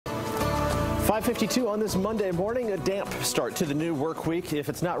5:52 on this Monday morning, a damp start to the new work week. If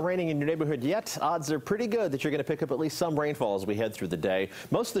it's not raining in your neighborhood yet, odds are pretty good that you're going to pick up at least some rainfall as we head through the day.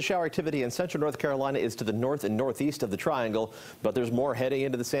 Most of the shower activity in central North Carolina is to the north and northeast of the triangle, but there's more heading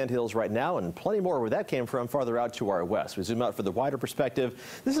into the Sandhills right now and plenty more where that came from farther out to our west. We zoom out for the wider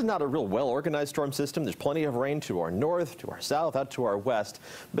perspective. This is not a real well-organized storm system. There's plenty of rain to our north, to our south, out to our west,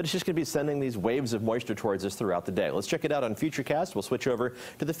 but it's just going to be sending these waves of moisture towards us throughout the day. Let's check it out on Futurecast. We'll switch over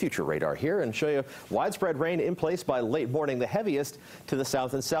to the future radar here and show you widespread rain in place by late morning, the heaviest to the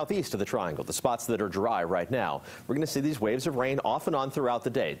south and southeast of the triangle, the spots that are dry right now. We're going to see these waves of rain off and on throughout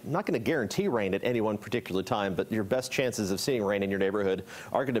the day. I'm not going to guarantee rain at any one particular time, but your best chances of seeing rain in your neighborhood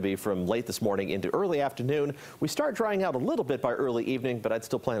are going to be from late this morning into early afternoon. We start drying out a little bit by early evening, but I'd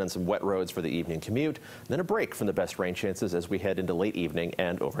still plan on some wet roads for the evening commute. Then a break from the best rain chances as we head into late evening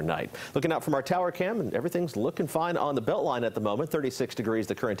and overnight. Looking out from our tower cam, and everything's looking fine on the Beltline at the moment. 36 degrees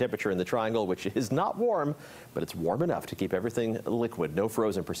the current temperature in the triangle, which is not warm, but it's warm enough to keep everything liquid. No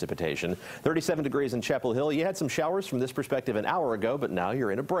frozen precipitation. 37 degrees in Chapel Hill. You had some showers from this perspective an hour ago, but now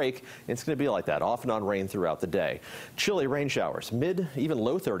you're in a break. It's going to be like that, off and on rain throughout the day. Chilly rain showers, mid, even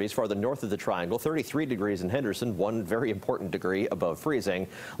low 30s farther north of the triangle. 33 degrees in Henderson, one very important degree above freezing.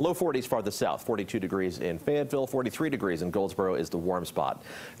 Low 40s farther south, 42 degrees in Fayetteville, 43 degrees in Goldsboro is the warm spot.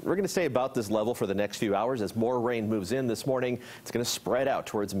 We're going to stay about this level for the next few hours. As more rain moves in this morning, it's going to spread out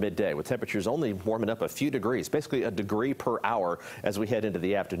towards midday with temperatures only warming up a few degrees, basically a degree per hour as we head into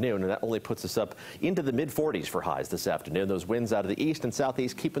the afternoon, and that only puts us up into the mid-40s for highs this afternoon. Those winds out of the east and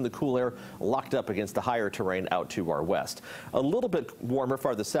southeast keeping the cool air locked up against the higher terrain out to our west. A little bit warmer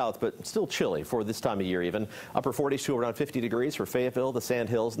farther south, but still chilly for this time of year even. Upper 40s to around 50 degrees for Fayetteville, the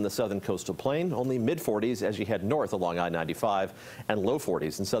Sandhills, and the southern coastal plain. Only mid-40s as you head north along I-95, and low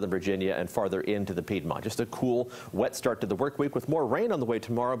 40s in southern Virginia and farther into the Piedmont. Just a cool, wet start to the work week with more rain on the way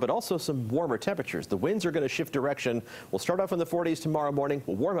tomorrow, but also some warmer temperatures. The winds are going to shift direction. We'll start off in the 40s tomorrow morning.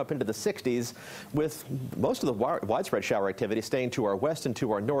 We'll warm up into the 60s with most of the widespread shower activity staying to our west and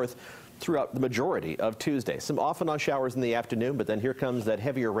to our north throughout the majority of Tuesday. Some off and on showers in the afternoon, but then here comes that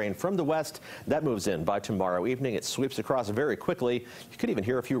heavier rain from the west. That moves in by tomorrow evening. It sweeps across very quickly. You could even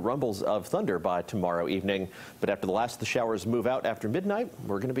hear a few rumbles of thunder by tomorrow evening. But after the last of the showers move out after midnight,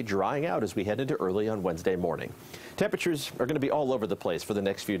 we're going to be drying out as we head into early on Wednesday morning. Temperatures are going to be all over the place for the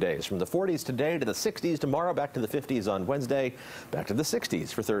next few days. From the 40s today to the 60s tomorrow, back to the 50s on Wednesday, back to the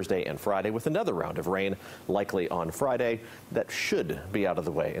 60s for Thursday and Friday with another round of rain likely on Friday. That should be out of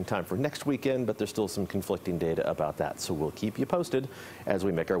the way in time for next weekend, but there's still some conflicting data about that. So we'll keep you posted as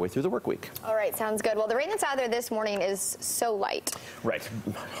we make our way through the work week. All right, sounds good. Well, the rain that's out there this morning is so light. Right.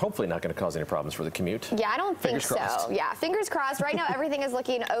 Hopefully not going to cause any problems for the commute. Yeah, I don't think so. Yeah, fingers crossed. Right now, everything is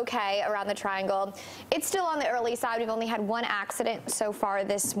looking okay around the triangle. It's still on the early side. We've only had one accident so far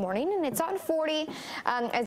this morning, and it's on 40.